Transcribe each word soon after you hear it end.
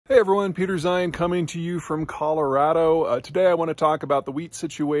Hey everyone, Peter Zeihan coming to you from Colorado. Today I want to talk about the wheat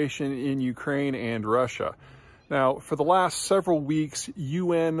situation in Ukraine and Russia. Now, for the last several weeks,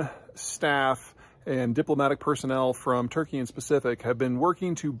 UN staff and diplomatic personnel from Turkey and Pacific have been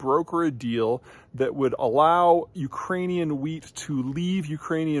working to broker a deal that would allow Ukrainian wheat to leave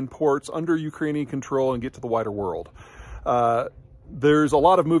Ukrainian ports under Ukrainian control and get to the wider world. There's a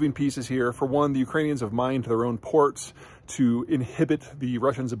lot of moving pieces here. For one, the Ukrainians have mined their own ports to inhibit the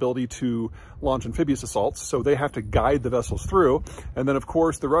Russians' ability to launch amphibious assaults, so they have to guide the vessels through. And then, of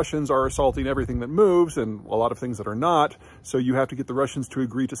course, the Russians are assaulting everything that moves and a lot of things that are not, so you have to get the Russians to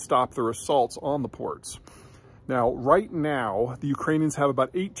agree to stop their assaults on the ports. Now, right now, the Ukrainians have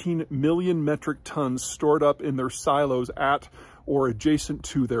about 18 million metric tons stored up in their silos at or adjacent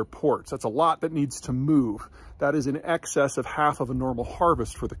to their ports. That's a lot that needs to move. That is in excess of half of a normal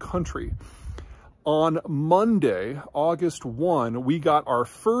harvest for the country. On Monday, August 1, we got our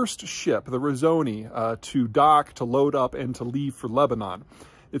first ship, the Razoni, to dock, to load up, and to leave for Lebanon.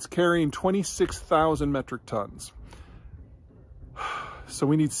 It's carrying 26,000 metric tons. So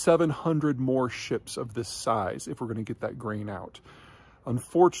we need 700 more ships of this size if we're going to get that grain out.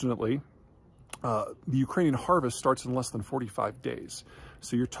 Unfortunately, the Ukrainian harvest starts in less than 45 days.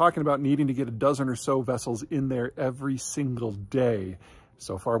 So you're talking about needing to get a dozen or so vessels in there every single day.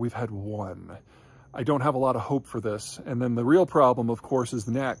 So far, we've had one. I don't have a lot of hope for this. And then the real problem, of course, is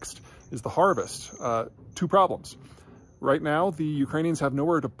the harvest. Two problems. Right now, the Ukrainians have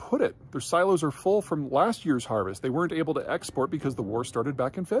nowhere to put it. Their silos are full from last year's harvest. They weren't able to export because the war started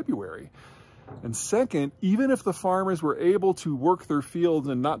back in February. And second, even if the farmers were able to work their fields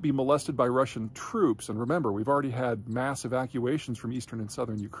and not be molested by Russian troops, and remember, we've already had mass evacuations from eastern and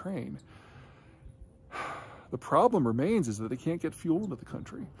southern Ukraine, the problem remains is that they can't get fuel into the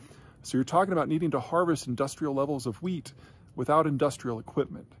country. So you're talking about needing to harvest industrial levels of wheat without industrial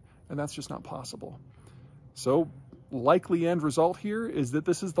equipment, and that's just not possible. So likely end result here is that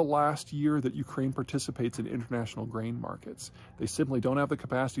this is the last year that Ukraine participates in international grain markets. They simply don't have the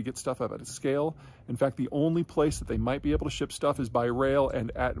capacity to get stuff up at a scale. In fact, the only place that they might be able to ship stuff is by rail,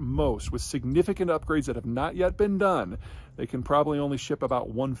 and at most, with significant upgrades that have not yet been done, they can probably only ship about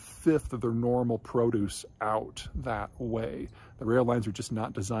 1/5 of their normal produce out that way. The rail lines are just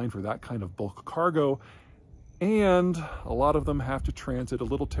not designed for that kind of bulk cargo, and a lot of them have to transit a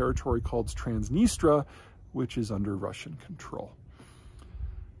little territory called Transnistria, which is under Russian control.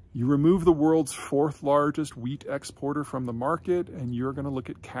 You remove the world's 4th largest wheat exporter from the market, and you're going to look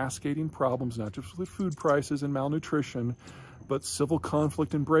at cascading problems, not just with food prices and malnutrition, but civil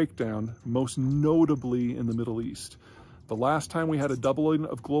conflict and breakdown, most notably in the Middle East. The last time we had a doubling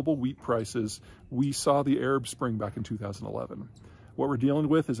of global wheat prices, we saw the Arab Spring back in 2011. What we're dealing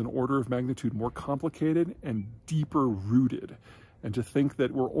with is an order of magnitude more complicated and deeper rooted. And to think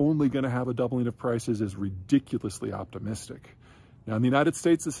that we're only going to have a doubling of prices is ridiculously optimistic. Now, in the United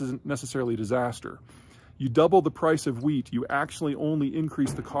States, this isn't necessarily a disaster. You double the price of wheat, you actually only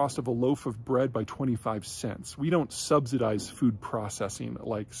increase the cost of a loaf of bread by 25 cents. We don't subsidize food processing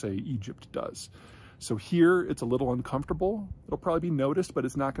like, say, Egypt does. So here, it's a little uncomfortable. It'll probably be noticed, but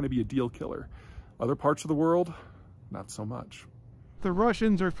it's not going to be a deal killer. Other parts of the world, not so much. The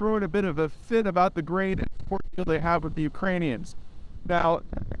Russians are throwing a bit of a fit about the grain export deal they have with the Ukrainians. Now,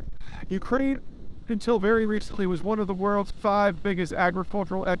 Ukraine, until very recently, was one of the world's 5 biggest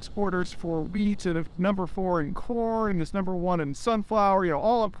agricultural exporters for wheat, and number 4 in corn, and it's number 1 in sunflower,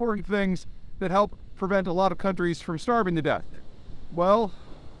 all important things that help prevent a lot of countries from starving to death. Well,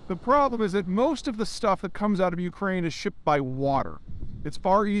 the problem is that most of the stuff that comes out of Ukraine is shipped by water. It's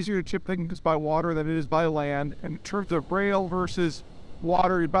far easier to ship things by water than it is by land, and in terms of rail versus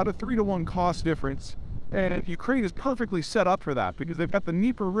water, about a 3-to-1 cost difference. And Ukraine is perfectly set up for that because they've got the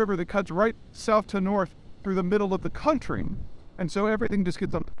Dnieper River that cuts right south to north through the middle of the country. And so everything just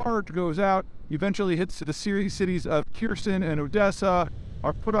gets on the barge, goes out, eventually hits the cities of Kherson and Odessa,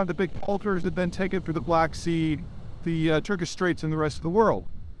 are put onto big bulkers that then take it through the Black Sea, the Turkish Straits, and the rest of the world.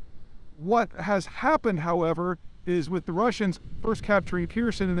 What has happened, however, is with the Russians first capturing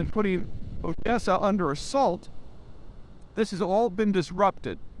Kherson and then putting Odessa under assault, this has all been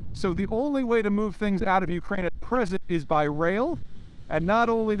disrupted. So the only way to move things out of Ukraine at present is by rail. And not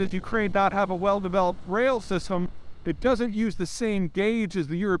only does Ukraine not have a well-developed rail system, it doesn't use the same gauge as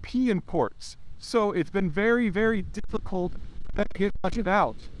the European ports. So it's been very, very difficult to get much of it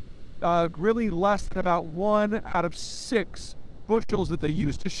out. Really less than about 1 out of 6 bushels that they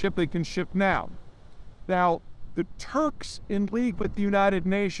used to ship, they can ship now. Now, the Turks, in league with the United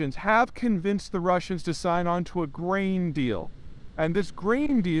Nations, have convinced the Russians to sign on to a grain deal. And this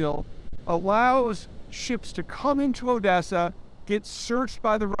grain deal allows ships to come into Odessa, get searched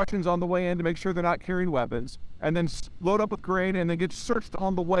by the Russians on the way in to make sure they're not carrying weapons, and then load up with grain and then get searched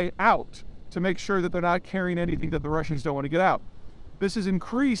on the way out to make sure that they're not carrying anything that the Russians don't want to get out. This has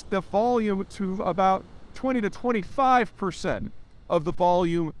increased the volume to about 20 to 25% of the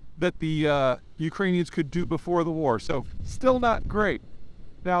volume that the Ukrainians could do before the war. So still not great.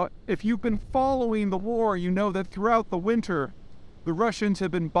 Now, if you've been following the war, you know that throughout the winter, the Russians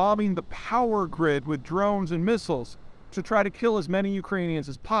have been bombing the power grid with drones and missiles to try to kill as many Ukrainians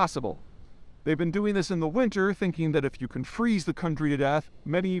as possible. They've been doing this in the winter, thinking that if you can freeze the country to death,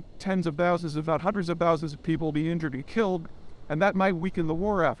 many tens of thousands, if not hundreds of thousands of people will be injured and killed, and that might weaken the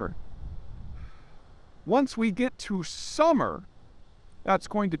war effort. Once we get to summer, that's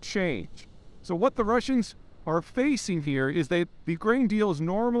going to change. So what the Russians are facing here is that the grain deal is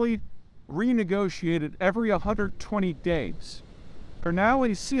normally renegotiated every 120 days. They're now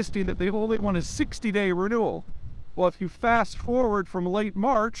insisting that they only want a 60-day renewal. Well, if you fast forward from late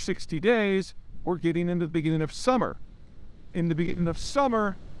March, 60 days, we're getting into the beginning of summer. In the beginning of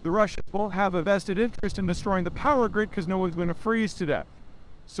summer, the Russians won't have a vested interest in destroying the power grid because no one's going to freeze to death.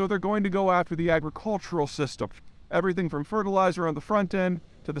 So they're going to go after the agricultural system. Everything from fertilizer on the front end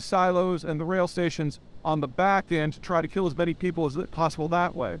to the silos and the rail stations on the back end to try to kill as many people as possible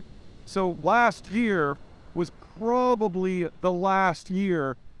that way. So last year was probably the last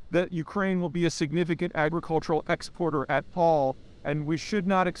year that Ukraine will be a significant agricultural exporter at all, and we should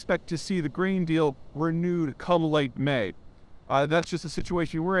not expect to see the grain deal renewed come late May. That's just the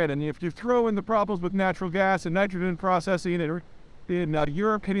situation we're in. And if you throw in the problems with natural gas and nitrogen processing in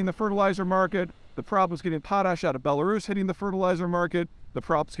Europe hitting the fertilizer market, the problems getting potash out of Belarus hitting the fertilizer market, the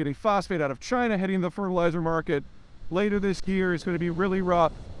problems getting phosphate out of China hitting the fertilizer market, later this year is going to be really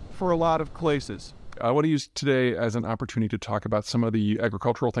rough for a lot of places. I want to use today as an opportunity to talk about some of the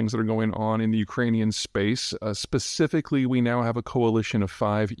agricultural things that are going on in the Ukrainian space. Specifically, we now have a coalition of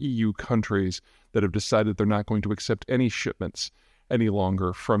 5 EU countries that have decided they're not going to accept any shipments any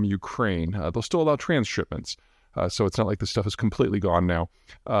longer from Ukraine. They'll still allow transshipments, so it's not like this stuff is completely gone now,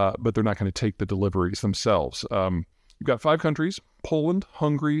 but they're not going to take the deliveries themselves. You've got 5 countries: Poland,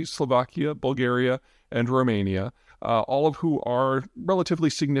 Hungary, Slovakia, Bulgaria, and Romania, all of who are relatively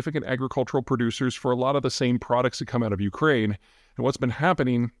significant agricultural producers for a lot of the same products that come out of Ukraine. And what's been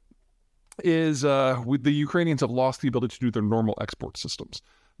happening is the Ukrainians have lost the ability to do their normal export systems.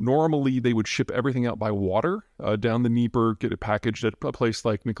 Normally, they would ship everything out by water down the Dnieper, get it packaged at a place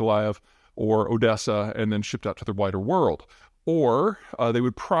like Mykolaiv or Odessa, and then shipped out to the wider world. Or they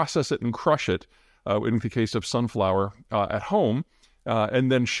would process it and crush it, in the case of sunflower, at home,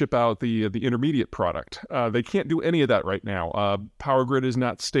 and then ship out the intermediate product. They can't do any of that right now. Power grid is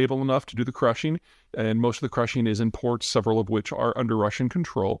not stable enough to do the crushing, and most of the crushing is in ports, several of which are under Russian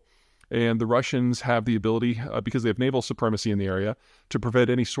control. And the Russians have the ability, because they have naval supremacy in the area, to prevent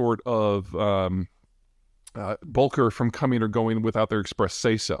any sort of bulker from coming or going without their express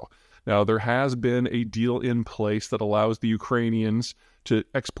say-so. Now, there has been a deal in place that allows the Ukrainians to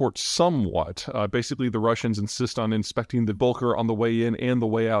export somewhat. Basically, the Russians insist on inspecting the bulker on the way in and the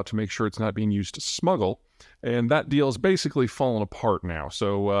way out to make sure it's not being used to smuggle. And that deal is basically fallen apart now.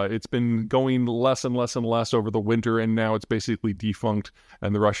 So it's been going less and less and less over the winter, and now it's basically defunct,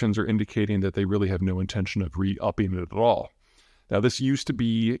 and the Russians are indicating that they really have no intention of re-upping it at all. Now, this used to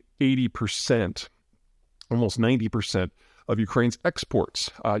be 80%, almost 90% of Ukraine's exports.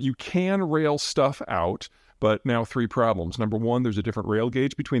 You can rail stuff out, but now 3 problems. Number 1, there's a different rail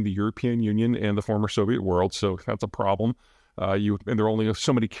gauge between the European Union and the former Soviet world, so that's a problem. And there are only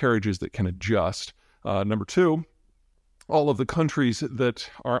so many carriages that can adjust. Number 2, all of the countries that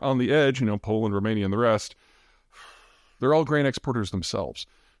are on the edge, Poland, Romania, and the rest, they're all grain exporters themselves.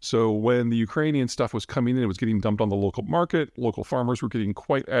 So when the Ukrainian stuff was coming in, it was getting dumped on the local market. Local farmers were getting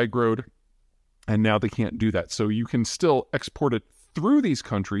quite aggroed, and now they can't do that. So you can still export it through these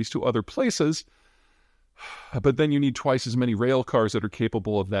countries to other places, but then you need twice as many rail cars that are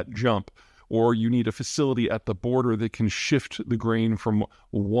capable of that jump, or you need a facility at the border that can shift the grain from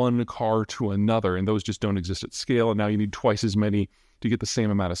one car to another, and those just don't exist at scale, and now you need twice as many to get the same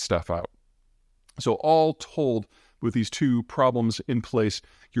amount of stuff out. So all told, with these 2 problems in place,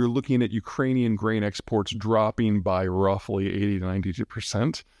 you're looking at Ukrainian grain exports dropping by roughly 80 to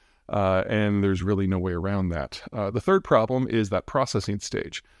 92%. And there's really no way around that. The third problem is that processing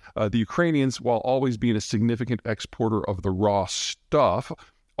stage. The Ukrainians, while always being a significant exporter of the raw stuff,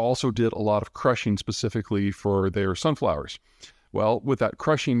 also did a lot of crushing specifically for their sunflowers. Well, with that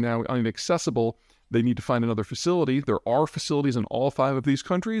crushing now inaccessible, they need to find another facility. There are facilities in all 5 of these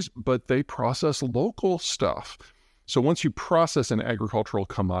countries, but they process local stuff. So once you process an agricultural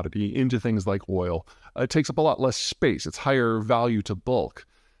commodity into things like oil, it takes up a lot less space. It's higher value to bulk.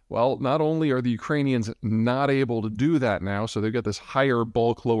 Well, not only are the Ukrainians not able to do that now, so they've got this higher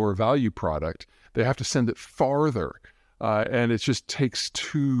bulk, lower value product, they have to send it farther. And it just takes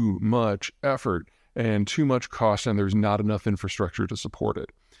too much effort and too much cost, and there's not enough infrastructure to support it.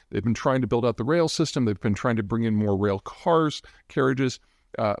 They've been trying to build out the rail system. They've been trying to bring in more rail cars, carriages,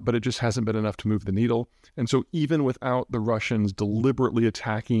 but it just hasn't been enough to move the needle. And so even without the Russians deliberately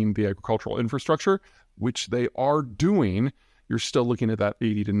attacking the agricultural infrastructure, which they are doing, you're still looking at that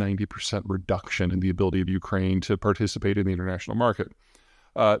 80 to 90% reduction in the ability of Ukraine to participate in the international market.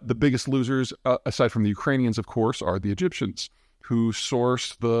 The biggest losers, aside from the Ukrainians, of course, are the Egyptians, who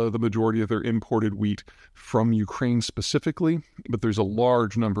source the majority of their imported wheat from Ukraine specifically. But there's a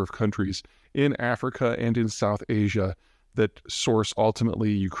large number of countries in Africa and in South Asia that source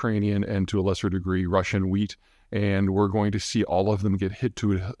ultimately Ukrainian and to a lesser degree Russian wheat. And we're going to see all of them get hit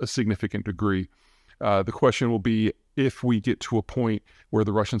to a significant degree. The question will be if we get to a point where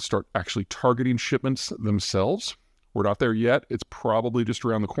the Russians start actually targeting shipments themselves. We're not there yet. It's probably just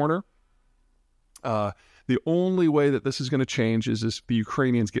around the corner. The only way that this is going to change is if the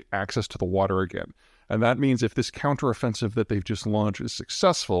Ukrainians get access to the water again. And that means if this counteroffensive that they've just launched is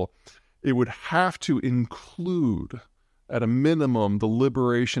successful, it would have to include, at a minimum, the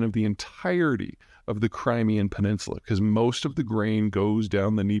liberation of the entirety of the Crimean Peninsula, because most of the grain goes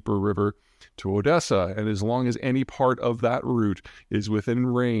down the Dnieper River to Odessa. And as long as any part of that route is within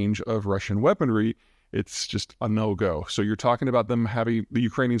range of Russian weaponry, it's just a no-go. So you're talking about them having, the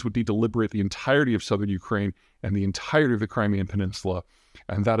Ukrainians would need to liberate the entirety of southern Ukraine and the entirety of the Crimean Peninsula.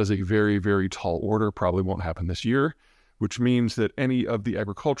 And that is a very, very tall order, probably won't happen this year, which means that any of the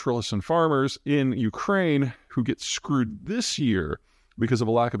agriculturalists and farmers in Ukraine who get screwed this year because of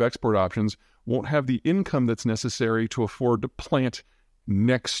a lack of export options won't have the income that's necessary to afford to plant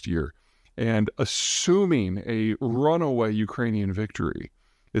next year. And assuming a runaway Ukrainian victory,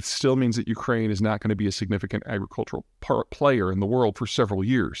 it still means that Ukraine is not going to be a significant agricultural player in the world for several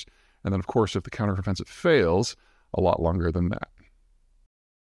years. And then, of course, if the counteroffensive fails, a lot longer than that.